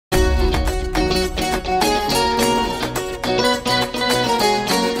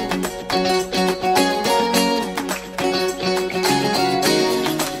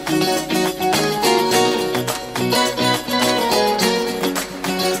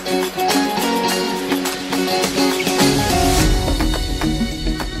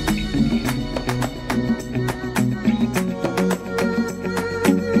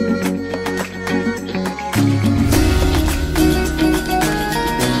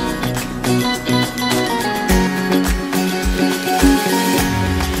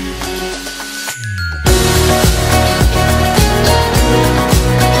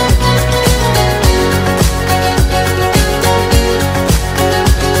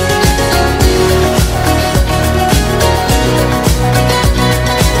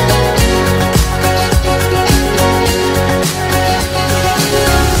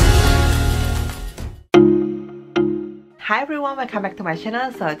welcome back to my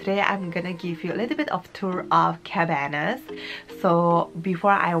channel. So today I'm gonna give you a little bit of tour of Cabanas. So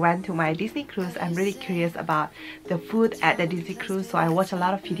before I went to my Disney cruise, I'm really curious about the food at the Disney cruise, so I watched a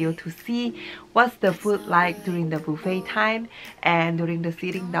lot of video to see what's the food like during the buffet time and during the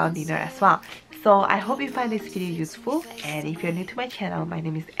sitting down dinner as well. So I hope you find this video useful, and if you're new to my channel, my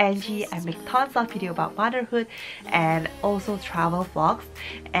name is Angie. I make tons of videos about motherhood and also travel vlogs,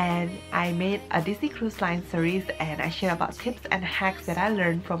 and I made a Disney Cruise Line series and I share about tips and hacks that I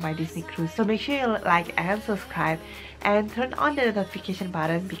learned from my Disney cruise. So make sure you like and subscribe and turn on the notification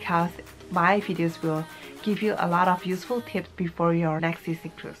button because my videos will give you a lot of useful tips before your next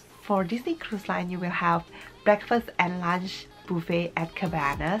Disney cruise. For Disney Cruise Line, you will have breakfast and lunch buffet at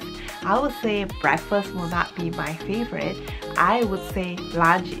Cabanas. I would say breakfast will not be my favorite. I would say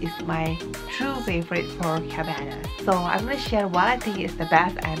lunch is my true favorite for Cabanas. So I'm going to share what I think is the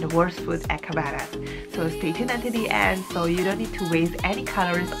best and the worst food at Cabanas. So stay tuned until the end so you don't need to waste any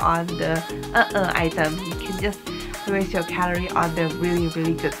calories on the item. You can just waste your calorie on the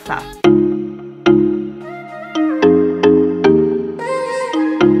really good stuff.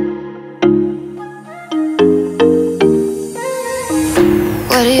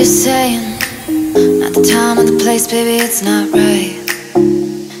 What are you saying? Not the time or the place, baby, it's not right.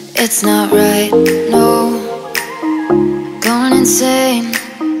 It's not right, no. Going insane.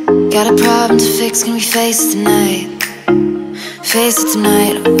 Got a problem to fix, can we face it tonight? Face it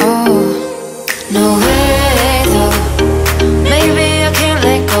tonight, oh. No way though, maybe I can't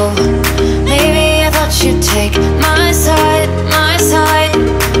let go. Maybe I thought you'd take my side, my side.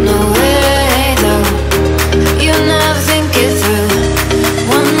 No way though, you never think it through.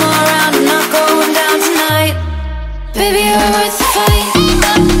 One more round, I'm not going down tonight. Baby, you're worth the fight.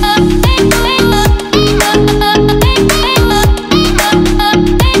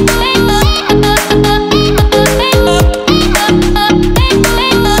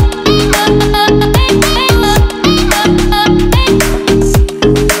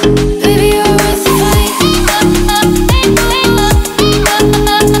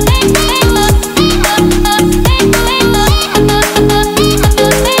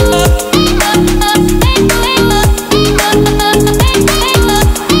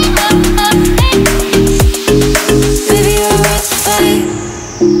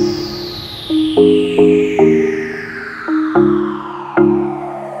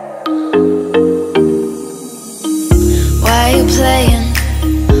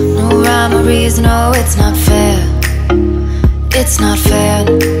 No, it's not fair. It's not fair,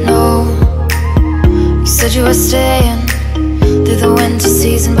 no. You said you were staying through the winter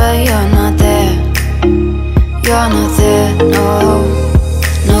season, but you're not there. You're not there, no.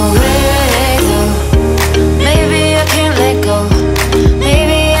 No way though, maybe I can't let go.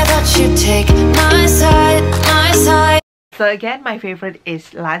 Maybe I thought you'd take my side, my side. So again, my favorite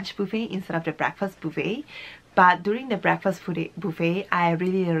is lunch buffet instead of the breakfast buffet. But during the breakfast buffet, I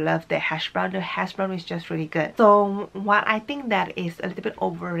really love the hash brown. The hash brown is just really good. So what I think that is a little bit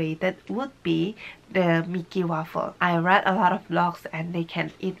overrated would be the Mickey waffle. I read a lot of vlogs and they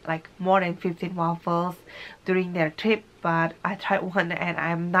can eat like more than 15 waffles during their trip, but I tried one and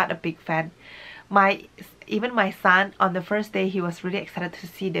I'm not a big fan. Even my son, on the first day, he was really excited to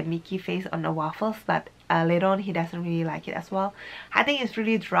see the Mickey face on the waffles, but later on he doesn't really like it as well. I think it's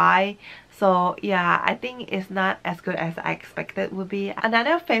really dry, so yeah, I think it's not as good as I expected it would be.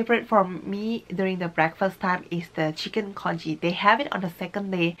 Another favorite for me during the breakfast time is the chicken congee. They have it on the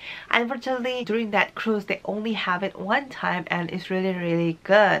second day. Unfortunately, during that cruise they only have it one time and it's really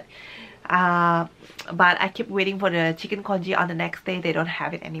good. But I keep waiting for the chicken congee on the next day. They don't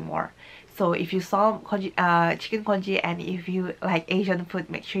have it anymore. So if you saw chicken congee and if you like Asian food,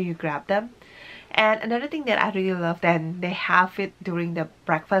 make sure you grab them. And another thing that I really love then they have it during the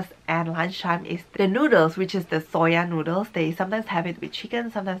breakfast and lunchtime is the noodles, which is the soya noodles. They sometimes have it with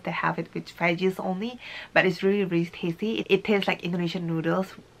chicken, sometimes they have it with veggies only, but it's really tasty. It tastes like Indonesian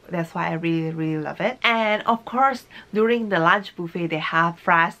noodles. That's why I really love it. And of course, during the lunch buffet they have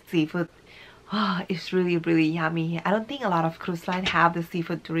fresh seafood. Oh, it's really yummy. I don't think a lot of cruise line have the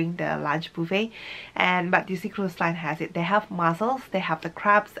seafood during the lunch buffet, but Disney Cruise Line has it. They have mussels, they have the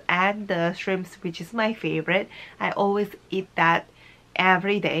crabs and the shrimps, which is my favorite. I always eat that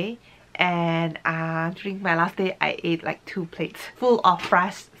every day, and during my last day I ate like 2 plates full of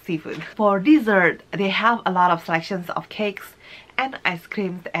fresh seafood. For dessert, they have a lot of selections of cakes and ice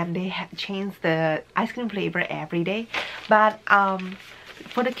creams, and they change the ice cream flavor every day. But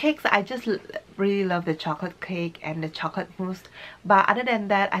for the cakes, I just really love the chocolate cake and the chocolate mousse, but other than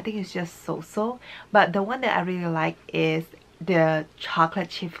that I think it's just so-so. But the one that I really like is the chocolate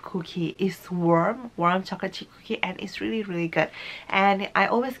chip cookie. It's warm chocolate chip cookie, and it's really good. And I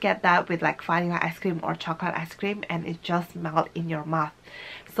always get that with like vanilla ice cream or chocolate ice cream, and it just melts in your mouth.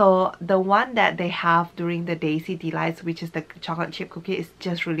 So the one that they have during the Daisy Delights, which is the chocolate chip cookie, is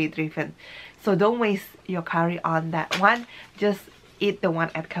just really different. So don't waste your calorie on that one. Just eat the one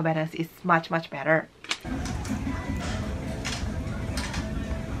at Cabanas. It's much better.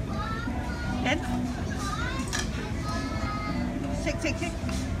 And shake.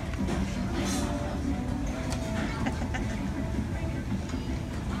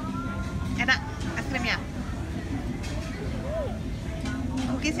 Enak es krimnya.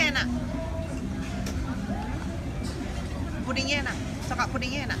 Cookiesnya enak. Pudingnya enak. Coklat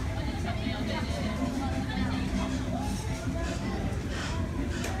pudingnya enak.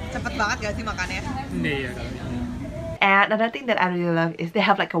 Cepet banget gak sih makannya? Iya. And another thing that I really love is they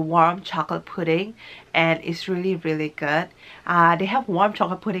have like a warm chocolate pudding, and it's really good. They have warm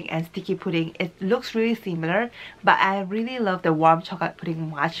chocolate pudding and sticky pudding. It looks really similar, but I really love the warm chocolate pudding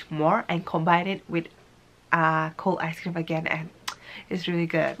much more, and combine it with cold ice cream again, and it's really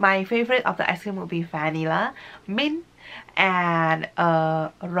good. My favorite of the ice cream will be vanilla, mint, and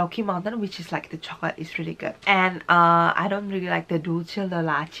Rocky Mountain, which is like the chocolate is really good. And I don't really like the dulce de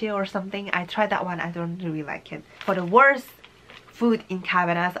leche or something. I tried that one. I don't really like it. For the worst food in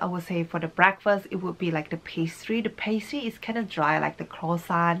Cabanas, I would say for the breakfast, it would be like the pastry. The pastry is kind of dry, like the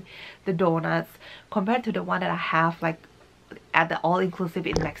croissant, the donuts, compared to the one that I have like at the all-inclusive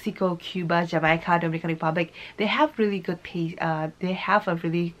in Mexico, Cuba, Jamaica, Dominican Republic. They have really good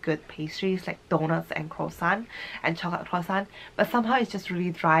pastries like donuts and croissant and chocolate croissant, but somehow it's just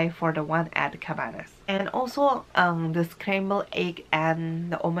really dry for the one at Cabanas. And also the scrambled egg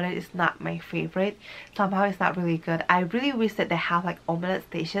and the omelette is not my favorite. Somehow it's not really good. I really wish that they have like omelette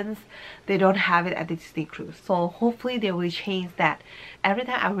stations. They don't have it at the Disney Cruise, so hopefully they will change that. Every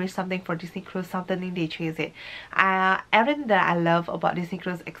time I wish something for Disney Cruise, something they change it. Everything that I love about Disney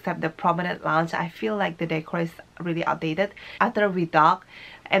Cruise except the promenade lounge, I feel like the decor is really outdated. After we dock,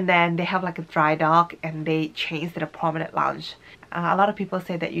 and then they have like a dry dock, and they changed the promenade lounge. A lot of people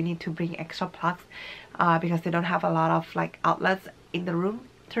say that you need to bring extra plugs because they don't have a lot of like outlets in the room.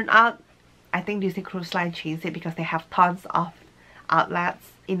 Turn out, I think Disney Cruise Line changed it because they have tons of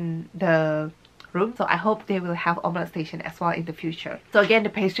outlets in the room. So I hope they will have omelette station as well in the future. So again, the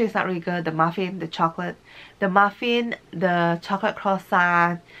pastry is not really good. The muffin, the chocolate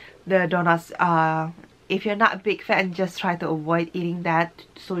croissant, the donuts. If you're not a big fan, just try to avoid eating that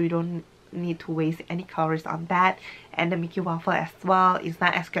so you don't need to waste any calories on that. And the Mickey waffle as well is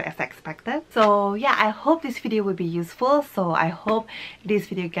not as good as expected. So yeah, I hope this video will be useful. So I hope this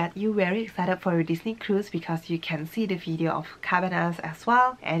video got you very excited for your Disney cruise, because you can see the video of Cabanas as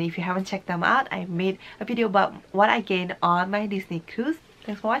well. And if you haven't checked them out, I made a video about what I gained on my Disney cruise.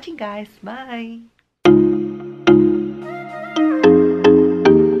 Thanks for watching, guys. Bye.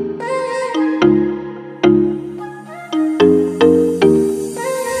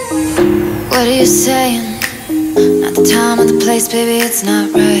 What are you saying? Not the time or the place, baby, it's not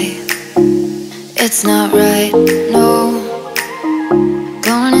right. It's not right, no.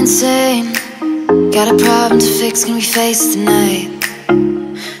 Going insane. Got a problem to fix, can we face it tonight?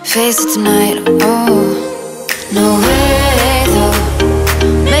 Face it tonight, oh. No way, though.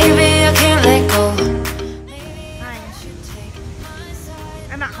 Maybe I can't let go. Hi.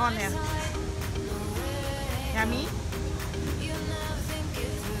 Enak kon ya? Yummy?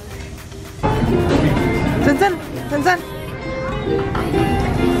 Zan.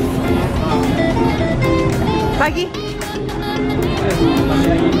 Lagi.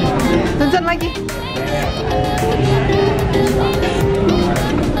 Zan lagi.